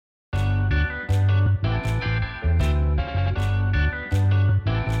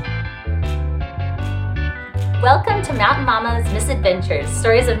Welcome to Mountain Mama's Misadventures,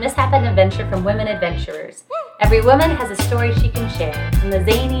 stories of mishap and adventure from women adventurers. Every woman has a story she can share, from the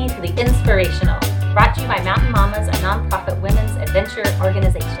zany to the inspirational. Brought to you by Mountain Mamas, a nonprofit women's adventure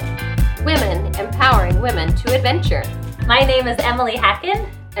organization. Women empowering women to adventure. My name is Emily Hacken.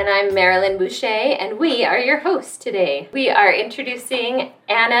 And I'm Marilyn Boucher, and we are your hosts today. We are introducing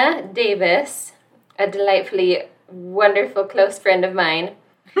Anna Davis, a delightfully wonderful close friend of mine.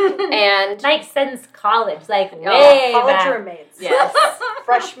 And like since college, like way college back. roommates. Yes.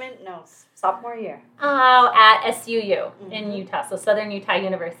 Sophomore year. Oh, at SUU in Utah, so Southern Utah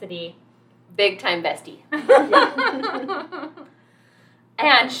University. Big time bestie.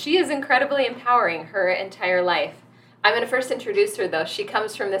 And she is incredibly empowering her entire life. I'm going to first introduce her, though. She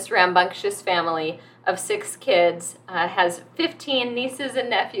comes from this rambunctious family of 6 kids, has 15 nieces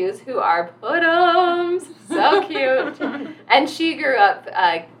and nephews who are put-ums, so cute. And she grew up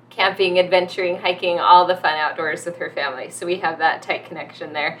camping, adventuring, hiking, all the fun outdoors with her family. So we have that tight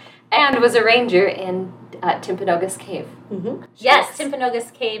connection there. And was a ranger in Timpanogos Cave. Mm-hmm. Yes,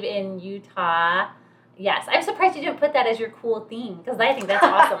 Timpanogos Cave in Utah. Yes, I'm surprised you didn't put that as your cool theme, because I think that's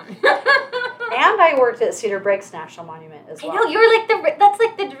awesome. And I worked at Cedar Breaks National Monument as well. I know, you were like that's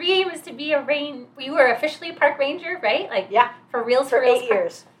like the dream, is to be a you were officially a park ranger, right? Like, yeah. For reals. For 8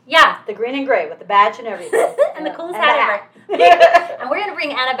 years. Yeah. The green and gray with the badge and everything. And the coolest and hat ever. And we're going to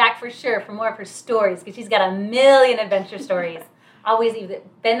bring Anna back for sure for more of her stories, because she's got a million adventure stories. Always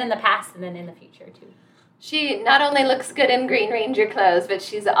been in the past and then in the future, too. She not only looks good in Green Ranger clothes, but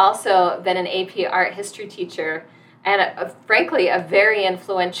she's also been an AP art history teacher and, frankly, a very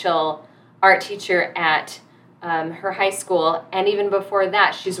influential art teacher at her high school. And even before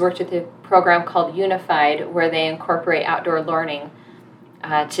that, she's worked with a program called Unified, where they incorporate outdoor learning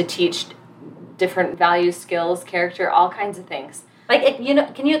to teach different values, skills, character, all kinds of things. Like,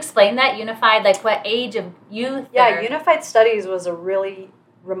 can you explain that? Unified, like what age of youth? Yeah, Unified Studies was a really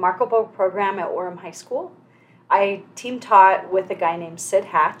remarkable program at Orem High School. I team taught with a guy named Sid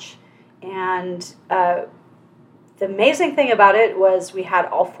Hatch, and the amazing thing about it was we had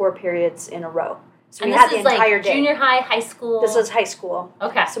all 4 periods in a row. So we had the entire day. Junior high, high school? This was high school.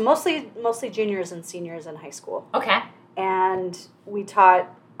 Okay. So mostly juniors and seniors in high school. Okay. And we taught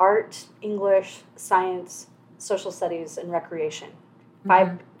art, English, science, social studies, and recreation.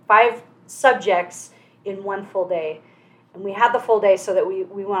 5 subjects in one full day. And we had the full day so that we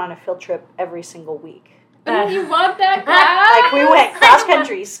went on a field trip every single week. You want that class? Like, we went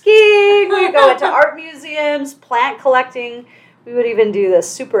cross-country skiing, we would go into art museums, plant collecting. We would even do this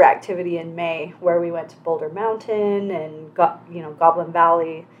super activity in May where we went to Boulder Mountain and Goblin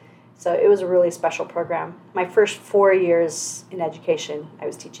Valley. So it was a really special program. My first 4 years in education, I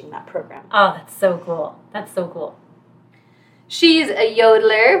was teaching that program. Oh, that's so cool. That's so cool. She's a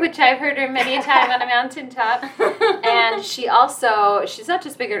yodeler, which I've heard her many a time on a mountaintop. And she's not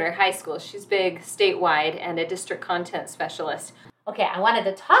just big at her high school, she's big statewide and a district content specialist. Okay, I wanted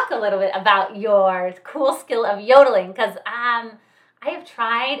to talk a little bit about your cool skill of yodeling, because I have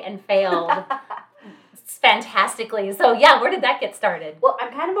tried and failed fantastically. So yeah, where did that get started? Well,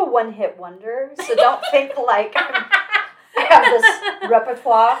 I'm kind of a one-hit wonder, so don't think like I have this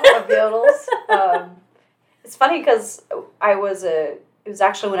repertoire of yodels. It's funny because it was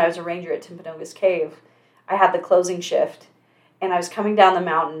actually when I was a ranger at Timpanogos Cave. I had the closing shift, and I was coming down the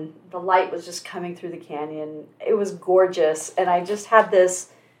mountain. The light was just coming through the canyon. It was gorgeous, and I just had this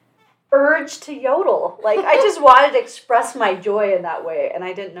urge to yodel. Like, I just wanted to express my joy in that way, and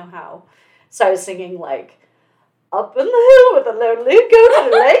I didn't know how. So I was singing, like, up in the hill with a lonely goat,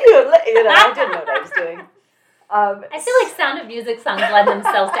 I didn't know what I was doing. I feel like Sound of Music songs lend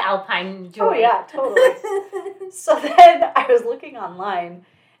themselves to alpine joy. Oh, yeah, totally. So then I was looking online,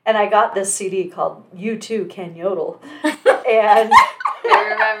 and I got this CD called You Too Can Yodel. And I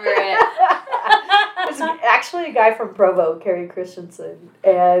remember it. It's actually a guy from Provo, Kerry Christensen.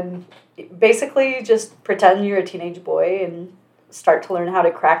 And basically just pretend you're a teenage boy and start to learn how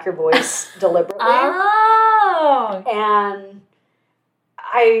to crack your voice deliberately. Oh! And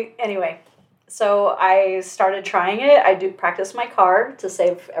so I started trying it. I do practice my car to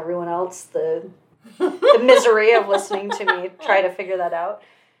save everyone else the misery of listening to me try to figure that out.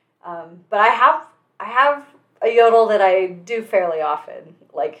 But I have a yodel that I do fairly often,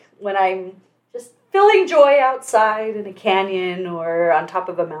 like when I'm just feeling joy outside in a canyon or on top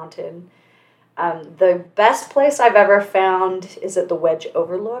of a mountain. The best place I've ever found is at the Wedge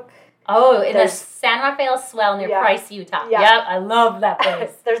Overlook. Oh, in the San Rafael Swell near Price, Utah. Yeah. Yep, I love that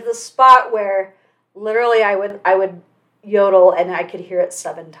place. There's this spot where literally I would yodel and I could hear it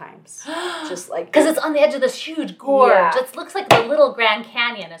 7 times. Just like... Because it's on the edge of this huge gorge. Yeah. It looks like the little Grand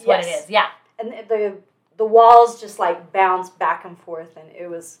Canyon is what it is. Yeah. And the the walls just like bounced back and forth, and it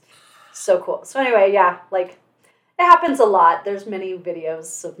was so cool. So anyway, yeah, like it happens a lot. There's many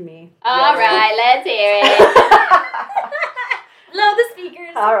videos of me. All right, let's hear it. Blow the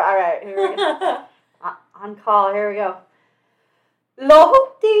speakers. All right, here we go. On call, here we go.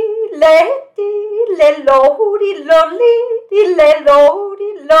 Lodi, lady, le lodi, lolly, le lodi,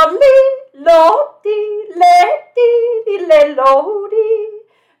 lolly, lodi, lady, le lodi,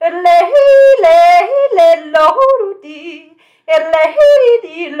 le lodi,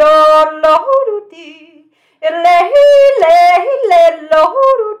 lady, lo lodi, le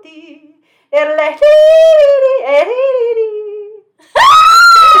lodi,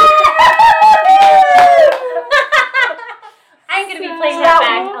 I'm going to be playing that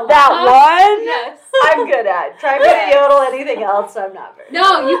back a lot. That one? Yes. I'm good at. Try me to yodel anything else, I'm not very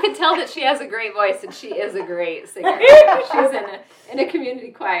No, you can tell that she has a great voice, and she is a great singer. She's in a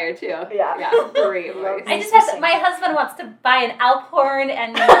community choir too. Yeah. Great voice. I just have my husband wants to buy an Alp horn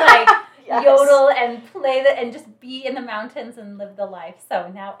and like Yes. yodel and play and just be in the mountains and live the life. So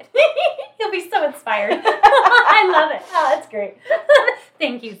now he'll be so inspired. I love it. Oh, that's great.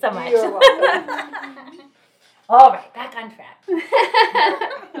 Thank you so much. You're welcome. All right, back on track.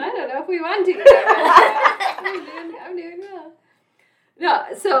 I don't know if we want to get back on track. I'm doing well. No,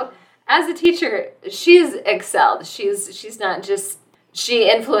 so as a teacher, she's excelled. She's not just, she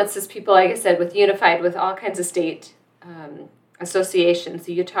influences people, like I said, with Unified, with all kinds of state associations,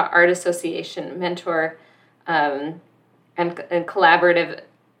 the Utah Art Association, mentor, and collaborative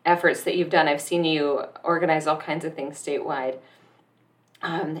efforts that you've done. I've seen you organize all kinds of things statewide.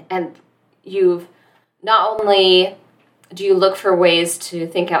 And you've not only do you look for ways to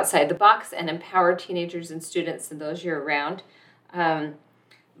think outside the box and empower teenagers and students and those you're around,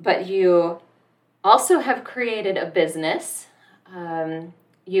 but you also have created a business.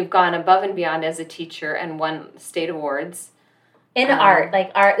 You've gone above and beyond as a teacher and won state awards. In art.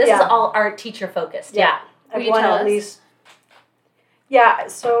 This is all art teacher focused. Yeah. I've won at least. Yeah,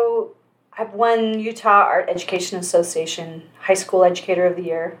 so I've won Utah Art Education Association High School Educator of the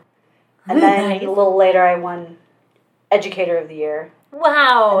Year. And then Nice. a little later I won Educator of the Year.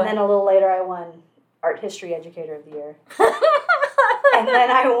 Wow. And then a little later I won Art History Educator of the Year. And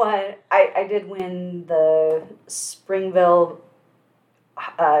then I did win the Springville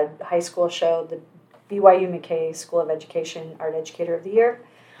High School show, the BYU McKay School of Education Art Educator of the Year.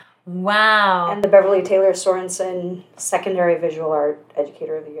 Wow. And the Beverly Taylor Sorensen Secondary Visual Art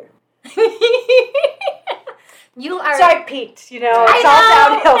Educator of the Year. You are. So I peaked, it's all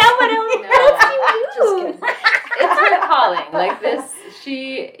That downhill. would Just kidding. It's her calling. Like this,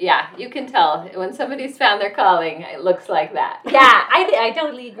 you can tell. When somebody's found their calling, it looks like that. Yeah, I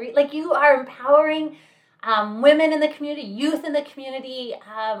totally agree. Like, you are empowering women in the community, youth in the community,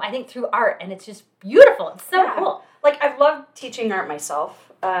 I think through art, and it's just beautiful. It's so cool. Like, I've loved teaching art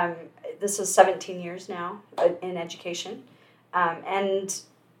myself. This is 17 years now in education. And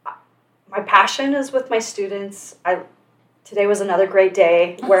my passion is with my students. Today was another great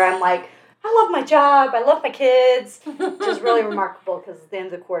day where I'm like, I love my job, I love my kids, which is really remarkable because it's the end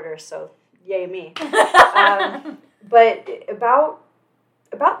of the quarter, so yay me. But about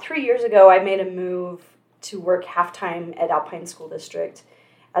 3 years ago, I made a move to work half-time at Alpine School District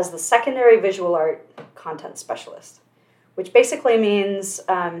as the secondary visual art content specialist, which basically means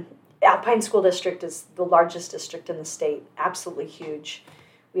Alpine School District is the largest district in the state, absolutely huge.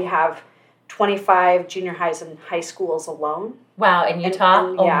 We have 25 junior highs and high schools alone. Wow, in Utah?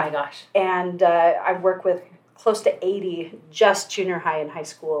 And, oh yeah. my gosh. And I work with close to 80 just junior high and high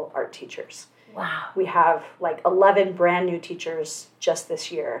school art teachers. Wow. We have like 11 brand new teachers just this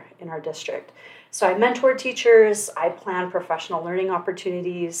year in our district. So I mentor teachers, I plan professional learning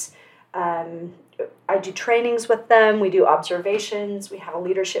opportunities, I do trainings with them, we do observations, we have a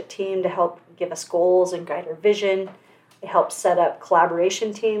leadership team to help give us goals and guide our vision. I help set up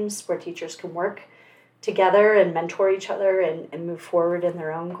collaboration teams where teachers can work together and mentor each other and move forward in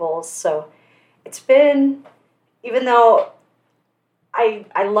their own goals. So it's been, even though I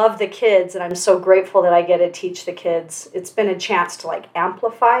love the kids and I'm so grateful that I get to teach the kids, it's been a chance to like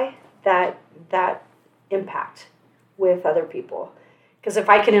amplify that impact with other people. Because if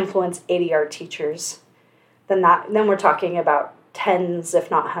I can influence 80 art teachers, then we're talking about tens, if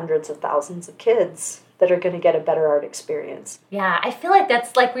not hundreds of thousands of kids that are going to get a better art experience. Yeah, I feel like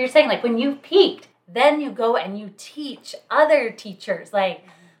that's like what you're saying, like when you've peaked, then you go and you teach other teachers. Like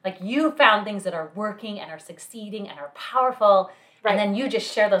you found things that are working and are succeeding and are powerful. Right. And then you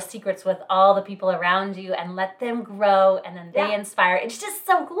just share those secrets with all the people around you and let them grow and then they inspire. It's just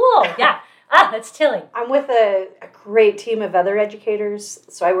so cool. Yeah. That's chilling. I'm with a great team of other educators.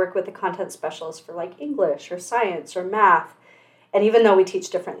 So I work with the content specialists for like English or science or math. And even though we teach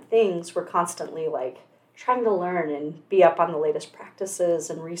different things, we're constantly like trying to learn and be up on the latest practices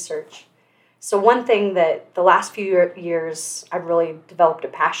and research. So one thing that the last few years I've really developed a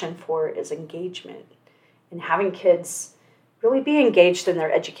passion for is engagement and having kids really be engaged in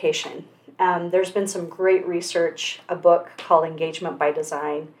their education. There's been some great research, a book called Engagement by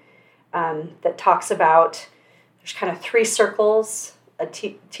Design, that talks about, there's kind of 3 circles,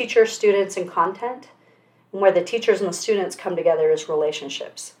 teacher, students, and content. And where the teachers and the students come together is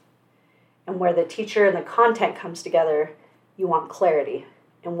relationships. And where the teacher and the content comes together, you want clarity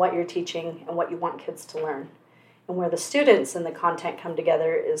in what you're teaching and what you want kids to learn. And where the students and the content come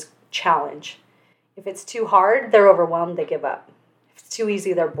together is challenge. If it's too hard, they're overwhelmed, they give up. If it's too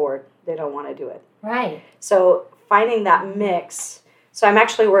easy, they're bored. They don't want to do it. Right. So finding that mix. So I'm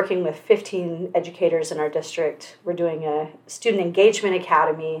actually working with 15 educators in our district. We're doing a student engagement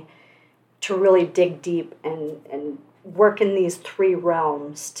academy to really dig deep and work in these 3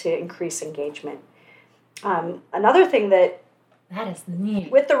 realms to increase engagement. Another thing that is neat.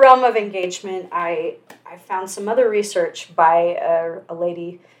 With the realm of engagement, I found some other research by a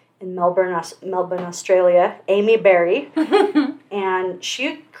lady in Melbourne, Australia, Amy Berry, and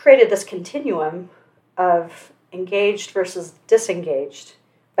she created this continuum of engaged versus disengaged,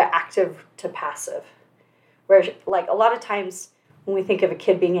 but active to passive. Where, like, a lot of times when we think of a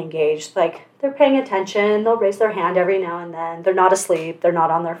kid being engaged, like, they're paying attention, they'll raise their hand every now and then, they're not asleep, they're not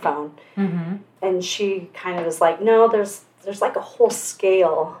on their phone. Mm-hmm. And she kind of is like, no, there's like a whole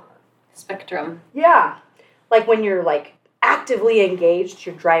scale. Spectrum. Yeah. Like when you're like actively engaged,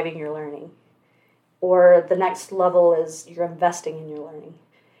 you're driving your learning. Or the next level is you're investing in your learning.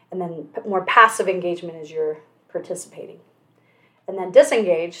 And then more passive engagement is you're participating. And then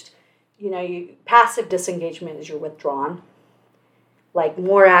disengaged, passive disengagement is you're withdrawn. Like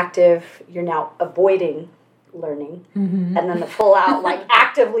more active, you're now avoiding learning. Mm-hmm. And then the full out, like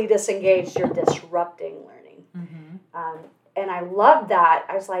actively disengaged, you're disrupting learning. Mm-hmm. And I loved that.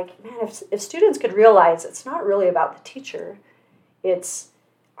 I was like, man, if students could realize it's not really about the teacher, it's,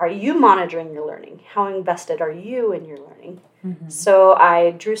 are you monitoring your learning? How invested are you in your learning? Mm-hmm. So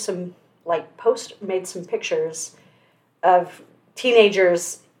I drew some, made some pictures of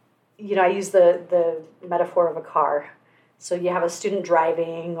teenagers. I use the metaphor of a car. So you have a student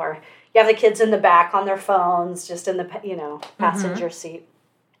driving, or you have the kids in the back on their phones, just in the, passenger mm-hmm. seat.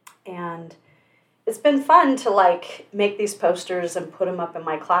 And it's been fun to make these posters and put them up in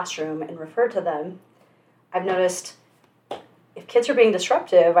my classroom and refer to them. I've noticed if kids are being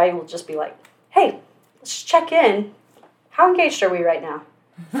disruptive, I will just be like, hey, let's check in. How engaged are we right now?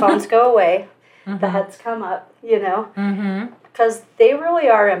 Phones go away. Mm-hmm. The heads come up, mm-hmm. because they really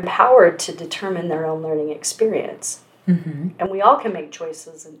are empowered to determine their own learning experience. Mm-hmm. And we all can make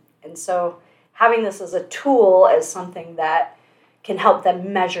choices. And so having this as a tool is something that can help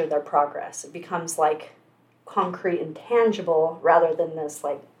them measure their progress. It becomes concrete and tangible rather than this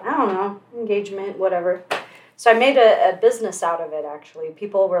engagement, whatever. So I made a business out of it, actually.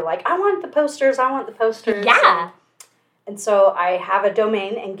 People were like, I want the posters. Yeah. And so I have a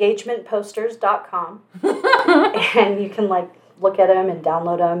domain, engagementposters.com. And you can look at them and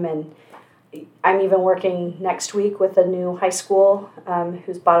download them. And I'm even working next week with a new high school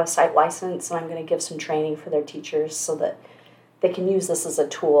who's bought a site license, and I'm going to give some training for their teachers so that they can use this as a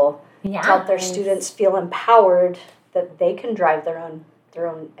tool to help their students feel empowered that they can drive their own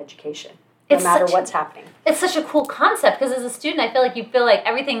education, no matter what's happening. It's such a cool concept, because as a student, I feel like you feel like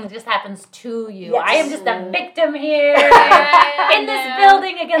everything just happens to you. Yes. I am just a victim here in this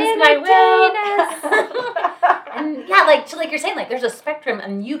building against my will. And like you're saying, you're a spectrum,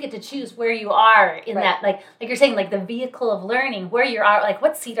 and you get to choose where you are in that, like you're saying, the vehicle of learning, where you are,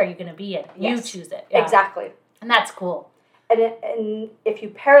 what seat are you going to be in? Yes. You choose it. Yeah. Exactly. And that's cool. And if you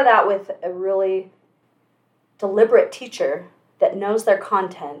pair that with a really deliberate teacher that knows their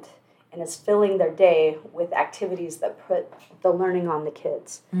content and is filling their day with activities that put the learning on the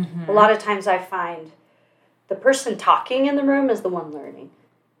kids. Mm-hmm. A lot of times I find the person talking in the room is the one learning.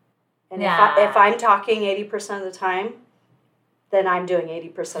 And if I'm talking 80% of the time, then I'm doing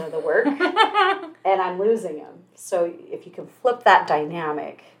 80% of the work, and I'm losing them. So if you can flip that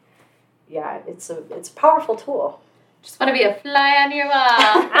dynamic, it's a powerful tool. Just want to be a fly on your wall.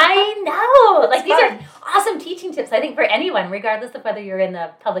 I know. These are awesome teaching tips, I think, for anyone, regardless of whether you're in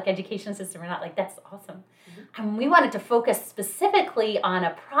the public education system or not. That's awesome. Mm-hmm. And we wanted to focus specifically on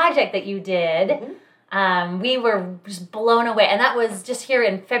a project that you did. Mm-hmm. We were just blown away. And that was just here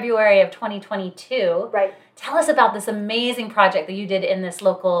in February of 2022. Right. Tell us about this amazing project that you did in this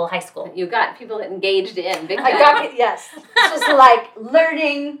local high school. You got people engaged in. Big I time. got yes. This was like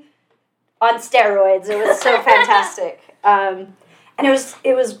learning on steroids. It was so fantastic, and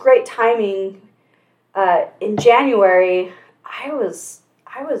it was great timing. In January, I was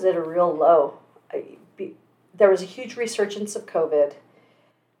at a real low. There was a huge resurgence of COVID.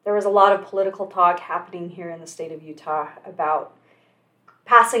 There was a lot of political talk happening here in the state of Utah about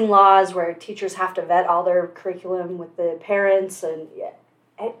passing laws where teachers have to vet all their curriculum with the parents, and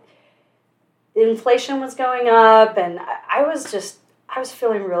inflation was going up, and I was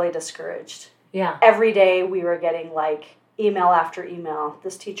feeling really discouraged. Yeah. Every day we were getting like email after email.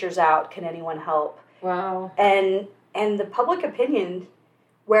 This teacher's out. Can anyone help? Wow. And the public opinion,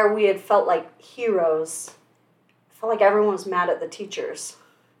 where we had felt like heroes, felt like everyone was mad at the teachers.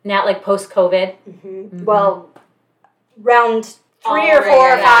 Now, like post-COVID? Mm-hmm. Mm-hmm. Well, round 3 or 4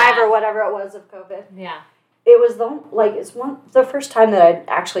 or 5 or whatever it was of COVID. Yeah. It was the first time that I'd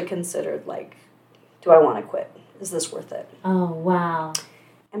actually considered, like, do I want to quit? Is this worth it? Oh, wow.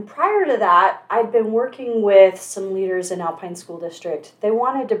 And prior to that, I'd been working with some leaders in Alpine School District. They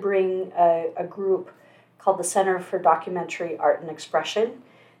wanted to bring a group called the Center for Documentary Art and Expression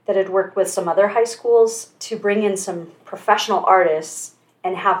that had worked with some other high schools to bring in some professional artists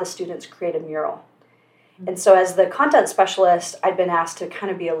and have the students create a mural. And so as the content specialist, I'd been asked to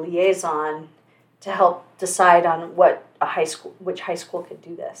kind of be a liaison to help decide on which high school could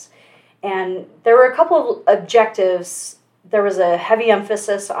do this. And there were a couple of objectives. There was a heavy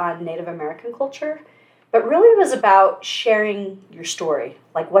emphasis on Native American culture, but really it was about sharing your story.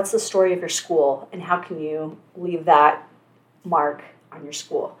 Like, what's the story of your school, and how can you leave that mark on your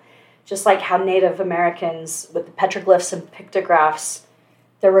school? Just like how Native Americans, with the petroglyphs and pictographs,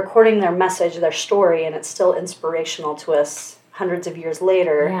 they're recording their message, their story, and it's still inspirational to us hundreds of years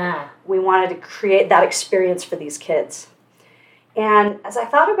later. Yeah. We wanted to create that experience for these kids. And as I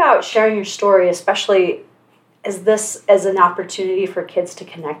thought about sharing your story, especially as an opportunity for kids to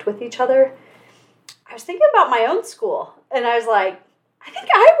connect with each other, I was thinking about my own school. And I was like, I think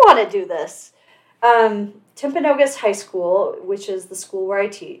I want to do this. Timpanogos High School, which is the school where I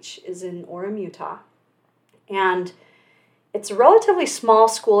teach, is in Orem, Utah. And it's a relatively small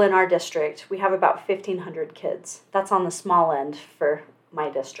school in our district. We have about 1,500 kids. That's on the small end for my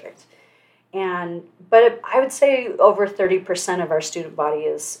district. But I would say over 30% of our student body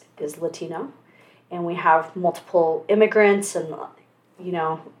is Latino. And we have multiple immigrants and,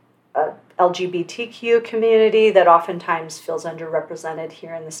 a LGBTQ community that oftentimes feels underrepresented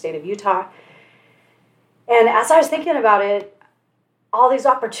here in the state of Utah. And as I was thinking about it, all these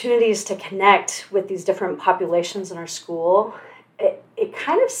opportunities to connect with these different populations in our school, it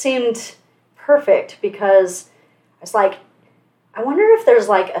kind of seemed perfect, because I was like, I wonder if there's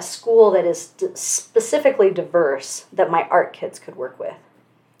like a school that is specifically diverse that my art kids could work with.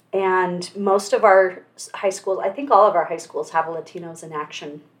 And most of our high schools, I think all of our high schools, have a Latinos in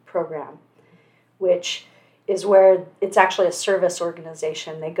Action program, which is where it's actually a service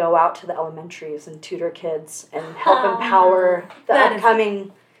organization. They go out to the elementaries and tutor kids and help empower the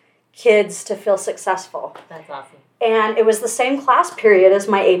upcoming kids to feel successful. That's awesome. And it was the same class period as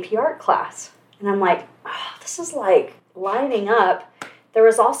my AP art class. And I'm like, this is like lining up. There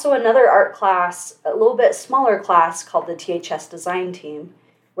was also another art class, a little bit smaller class, called the THS Design Team,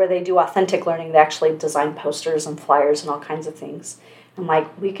 where they do authentic learning. They actually design posters and flyers and all kinds of things. I'm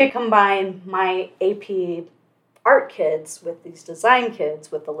like, we could combine my AP art kids with these design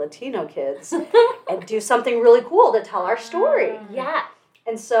kids, with the Latino kids, and do something really cool to tell our story. Yeah.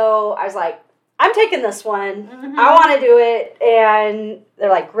 And so I was like, I'm taking this one. Mm-hmm. I want to do it. And they're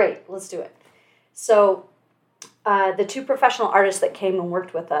like, great, let's do it. So the two professional artists that came and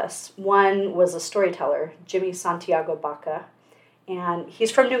worked with us, one was a storyteller, Jimmy Santiago Baca, and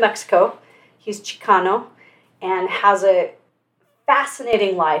he's from New Mexico. He's Chicano and has a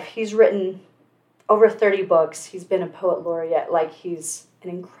fascinating life. He's written over 30 books. He's been a poet laureate. Like, he's an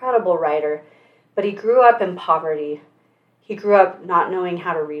incredible writer. But he grew up in poverty. He grew up not knowing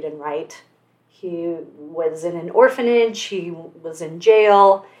how to read and write. He was in an orphanage. He was in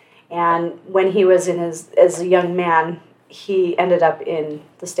jail. And when he was as a young man, he ended up in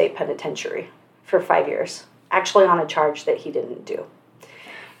the state penitentiary for 5 years, actually on a charge that he didn't do.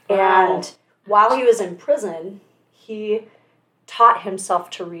 Wow. And while he was in prison, he taught himself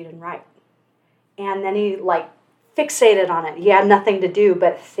to read and write. And then he fixated on it. He had nothing to do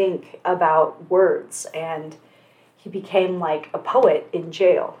but think about words. And he became like a poet in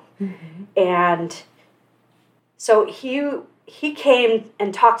jail. Mm-hmm. And so he he came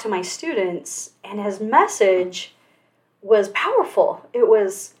and talked to my students, and his message was powerful. It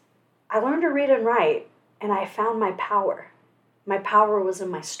was, I learned to read and write, and I found my power. My power was in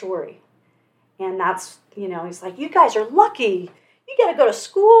my story. And that's, he's like, you guys are lucky. You got to go to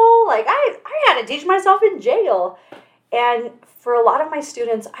school. Like, I had to teach myself in jail. And for a lot of my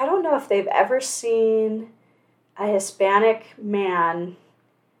students, I don't know if they've ever seen a Hispanic man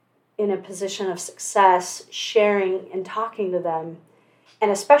in a position of success sharing and talking to them.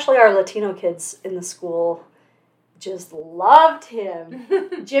 And especially our Latino kids in the school just loved him.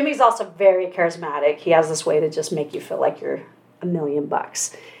 Jimmy's also very charismatic. He has this way to just make you feel like you're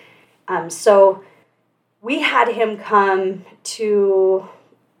 $1,000,000. So we had him come to,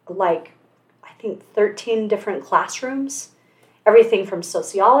 I think 13 different classrooms. Everything from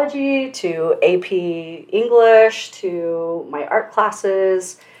sociology to AP English to my art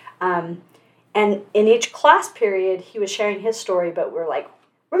classes. And in each class period, he was sharing his story, but we're like,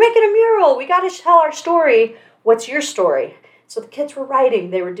 we're making a mural. We got to tell our story. What's your story? So the kids were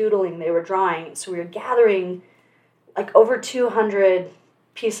writing, they were doodling, they were drawing. So we were gathering over 200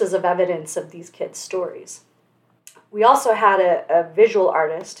 pieces of evidence of these kids' stories. We also had a visual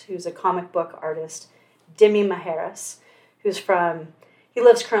artist who's a comic book artist, Dimi Maheras, he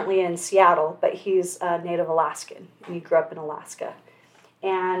lives currently in Seattle, but he's a native Alaskan, and he grew up in Alaska.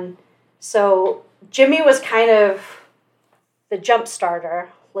 And so Jimmy was kind of the jump starter.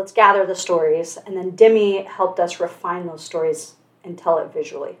 Let's gather the stories. And then Dimi helped us refine those stories and tell it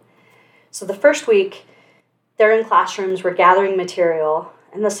visually. So the first week, they're in classrooms, we're gathering material.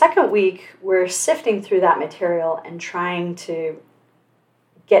 And the second week, we're sifting through that material and trying to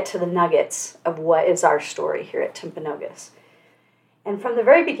get to the nuggets of what is our story here at Timpanogos. And from the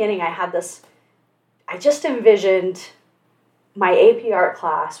very beginning, I just envisioned my AP art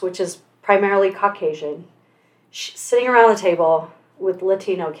class, which is primarily Caucasian, sitting around the table with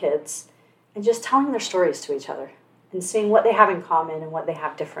Latino kids and just telling their stories to each other and seeing what they have in common and what they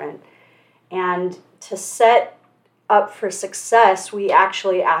have different. And to set up for success, we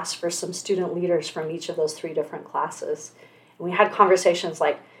actually asked for some student leaders from each of those 3 different classes. And we had conversations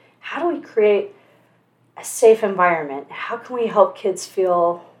like, how do we create a safe environment? How can we help kids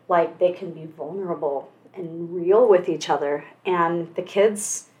feel like they can be vulnerable and real with each other? And the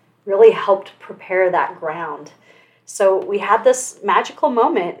kids really helped prepare that ground. So we had this magical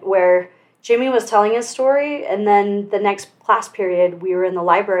moment where Jimmy was telling his story, and then the next class period, we were in the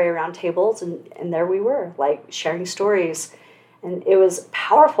library around tables, and there we were, sharing stories. And it was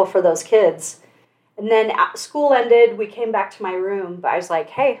powerful for those kids. And then school ended, we came back to my room, but I was like,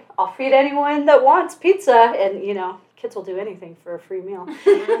 hey, I'll feed anyone that wants pizza. And, kids will do anything for a free meal.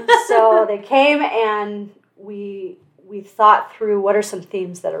 So they came, and we thought through what are some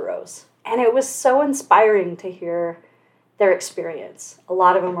themes that arose. And it was so inspiring to hear their experience. A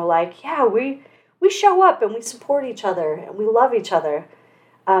lot of them were like, yeah, we show up and we support each other and we love each other.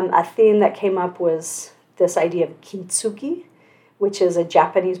 A theme that came up was this idea of kintsugi, which is a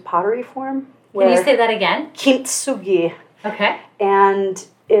Japanese pottery form. Can you say that again? Kintsugi. Okay. And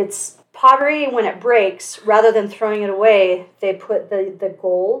it's pottery, when it breaks, rather than throwing it away, they put the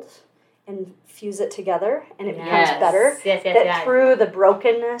gold and fuse it together, and it becomes better. Yes. Through the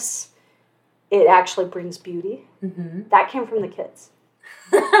brokenness, it actually brings beauty. Mm-hmm. That came from the kids.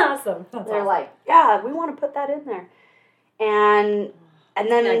 Awesome. They're like, yeah, we want to put that in there. And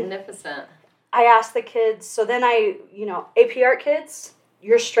then magnificent. I asked the kids, so then AP art kids,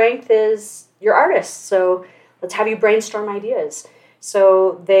 your strength is your artists. So let's have you brainstorm ideas.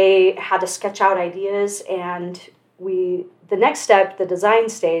 So they had to sketch out ideas, and the next step, the design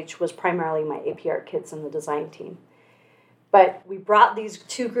stage, was primarily my AP art kids and the design team. But we brought these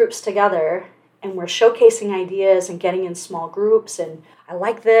 2 groups together, and we're showcasing ideas and getting in small groups, and I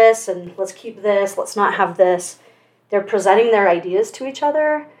like this, and let's keep this, let's not have this. They're presenting their ideas to each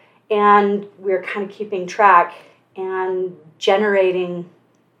other, and we're kind of keeping track and generating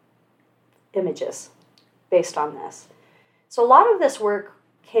images based on this. So a lot of this work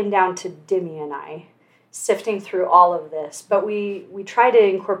came down to Dimi and I, sifting through all of this, but we try to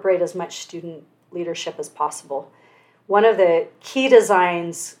incorporate as much student leadership as possible. One of the key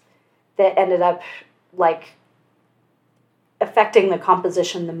designs that ended up affecting the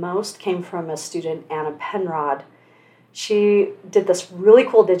composition the most came from a student, Anna Penrod. She did this really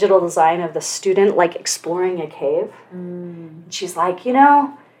cool digital design of the student exploring a cave. She's like,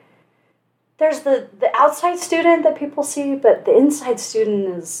 there's the outside student that people see, but the inside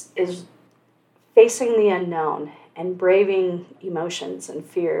student is facing the unknown and braving emotions and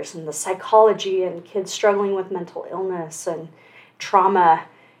fears and the psychology and kids struggling with mental illness and trauma.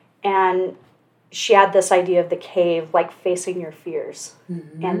 And she had this idea of the cave, like facing your fears.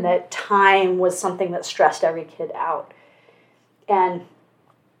 Mm-hmm. And that time was something that stressed every kid out. And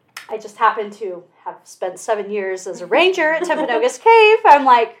I just happened to have spent 7 years as a ranger at Timpanogos Cave. I'm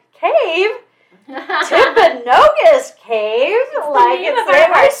like, cave? Timpanogos Cave? Like, it's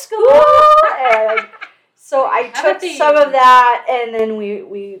in our school? And so I took some of that, and then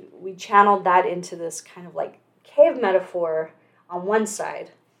we channeled that into this kind of like cave metaphor on one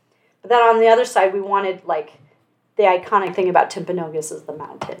side. But then on the other side, we wanted, like, the iconic thing about Timpanogos is the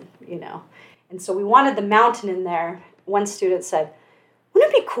mountain, you know. And so we wanted the mountain in there. One student said,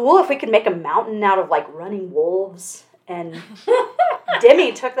 wouldn't it be cool if we could make a mountain out of, like, running wolves? And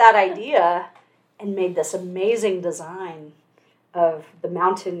Demi took that idea and made this amazing design of the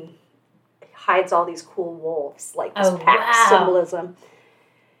mountain hides all these cool wolves, like this pack symbolism.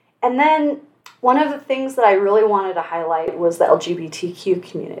 And then one of the things that I really wanted to highlight was the LGBTQ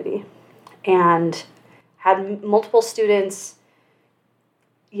community, and had multiple students,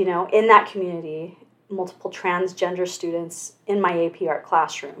 you know, in that community, multiple transgender students in my AP art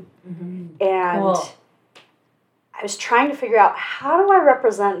classroom. Mm-hmm. And cool. I was trying to figure out, how do I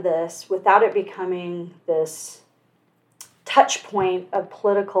represent this without it becoming this touch point of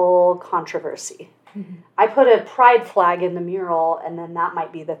political controversy? Mm-hmm. I put a pride flag in the mural, and then that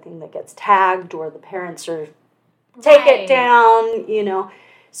might be the thing that gets tagged, or the parents are take it down, you know.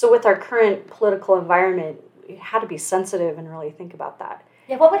 So with our current political environment, we had to be sensitive and really think about that.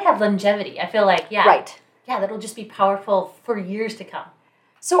 Yeah, what would have longevity? I feel like, right. Yeah, that'll just be powerful for years to come.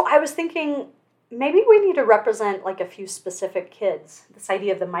 So I was thinking, maybe we need to represent like a few specific kids. This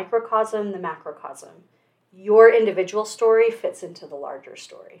idea of the microcosm, the macrocosm. Your individual story fits into the larger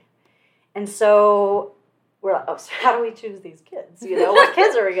story. And so we're like, so how do we choose these kids? You know, what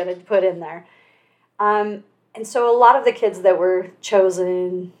kids are we going to put in there? And so a lot of the kids that were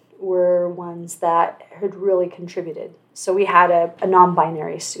chosen were ones that had really contributed. So we had a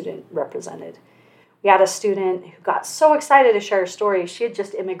non-binary student represented. We had a student who got so excited to share her story. She had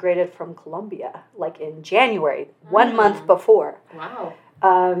just immigrated from Colombia, like in January, 1 month before. Wow.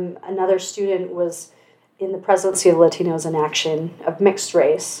 Another student was in the Presidency of Latinos in Action of mixed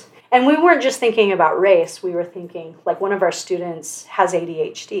race. And we weren't just thinking about race. We were thinking, like, one of our students has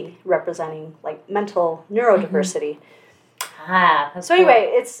ADHD, representing, like, mental neurodiversity. Mm-hmm. So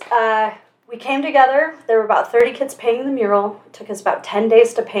anyway, it's we came together. There were about 30 kids painting the mural. It took us about 10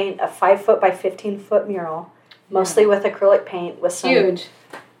 days to paint a 5-foot by 15-foot mural, mostly with acrylic paint. With some, huge.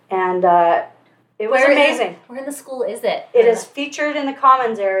 And it was amazing. Where in the school is it? It is featured in the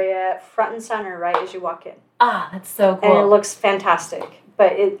Commons area, front and center, right as you walk in. Ah, that's so cool. And it looks fantastic.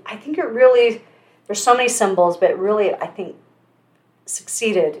 But I think it really, there's so many symbols, but it really, I think,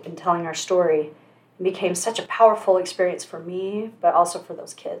 succeeded in telling our story. It became such a powerful experience for me, but also for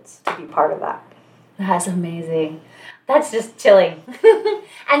those kids to be part of that. That's amazing. That's just chilling.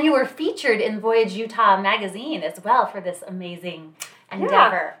 And you were featured in Voyage Utah magazine as well for this amazing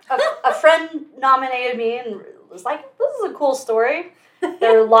endeavor. Yeah. A friend nominated me and was like, this is a cool story.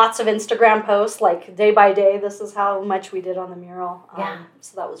 There were lots of Instagram posts, like day by day, this is how much we did on the mural.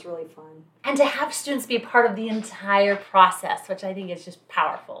 So that was really fun. And to have students be a part of the entire process, which I think is just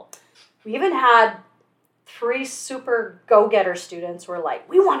powerful. We even had 3 super go-getter students who were like,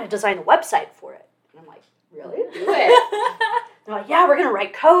 we want to design a website for it. And I'm like, really? Do it. They're like, yeah, we're going to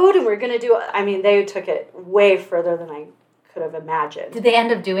write code and we're going to do it. I mean, they took it way further than I could have imagined. Did they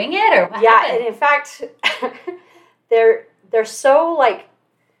end up doing it? Or what happened? And in fact, they're so, like,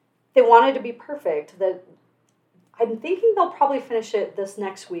 they wanted to be perfect that I'm thinking they'll probably finish it this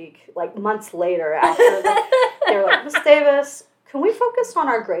next week, like months later after. They're like, Ms. Davis, can we focus on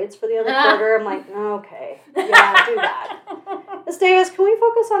our grades for the other quarter? I'm like, okay, yeah, do that. Ms. Davis, can we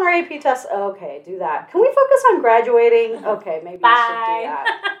focus on our AP tests? Okay, do that. Can we focus on graduating? Okay, maybe we should do that.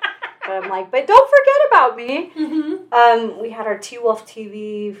 But I'm like, but don't forget about me. Mm-hmm. We had our T-Wolf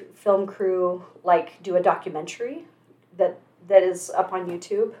TV film crew, like, do a documentary that is up on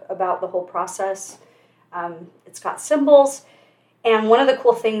YouTube about the whole process. It's got symbols. And one of the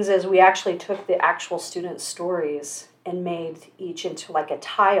cool things is we actually took the actual student stories and made each into like a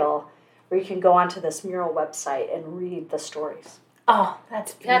tile where you can go onto this mural website and read the stories. Oh,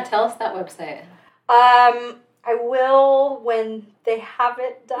 that's beautiful. Yeah, tell us that website. I will when they have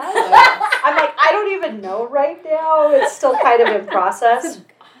it done. I'm like, I don't even know right now. It's still kind of in process. That's an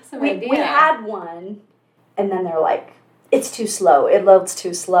awesome idea. We had one, and then they're like, it's too slow. It loads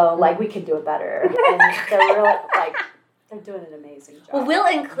too slow. Like, we can do it better. And they're really, like, they're doing an amazing job. Well, we'll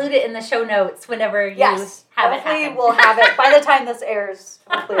include it in the show notes whenever you have it happen. Hopefully we'll have it. By the time this airs,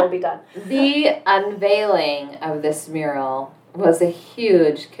 hopefully it'll be done. The unveiling of this mural was a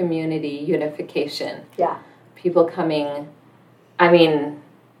huge community unification. Yeah. People coming, I mean,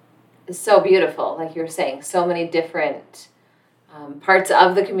 it's so beautiful, like you were saying, so many different parts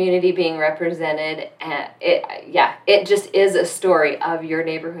of the community being represented, and it just is a story of your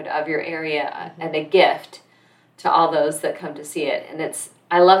neighborhood, of your area, and a gift to all those that come to see it. And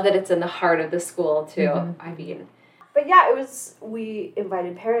I love that it's in the heart of the school too. Mm-hmm. I mean, but yeah, we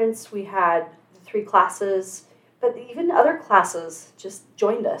invited parents, we had 3 classes, but even other classes just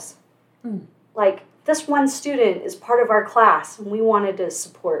joined us. Like, this one student is part of our class, and we wanted to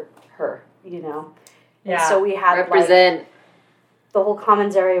support her, you know. Yeah. And so we had represent. The whole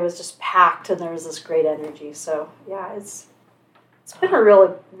commons area was just packed, and there was this great energy. So yeah, it's been a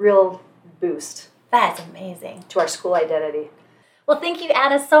real boost. That's amazing. To our school identity. Well, thank you,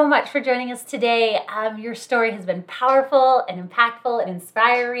 Anna, so much for joining us today. Your story has been powerful and impactful and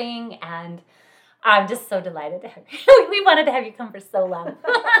inspiring, and I'm just so delighted to have you. We wanted to have you come for so long.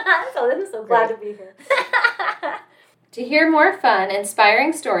 So this is so Glad great. to be here. To hear more fun,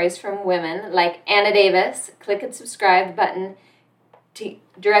 inspiring stories from women like Anna Davis, click the subscribe button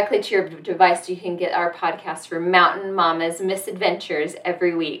directly to your device so you can get our podcast for Mountain Mama's Misadventures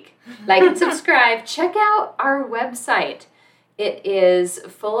every week. Like and subscribe. Check out our website. It is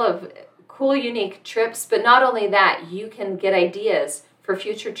full of cool, unique trips, but not only that, you can get ideas for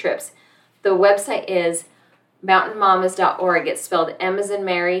future trips. The website is mountainmamas.org. It's spelled M as in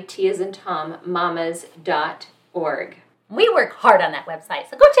Mary, T as in Tom, mamas.org. We work hard on that website,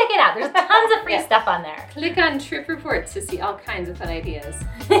 so go check it out. There's tons of free stuff on there. Click on trip reports to see all kinds of fun ideas.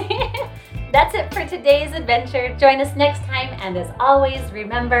 That's it for today's adventure. Join us next time, and as always,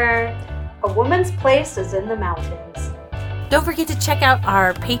 remember, A woman's place is in the mountains. Don't forget to check out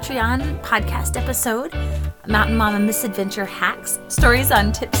our Patreon podcast episode, Mountain Mama Misadventure Hacks, stories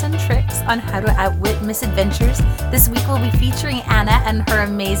on tips and tricks on how to outwit misadventures. This week we'll be featuring Anna and her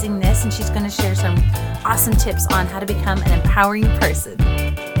amazingness, and she's going to share some awesome tips on how to become an empowering person.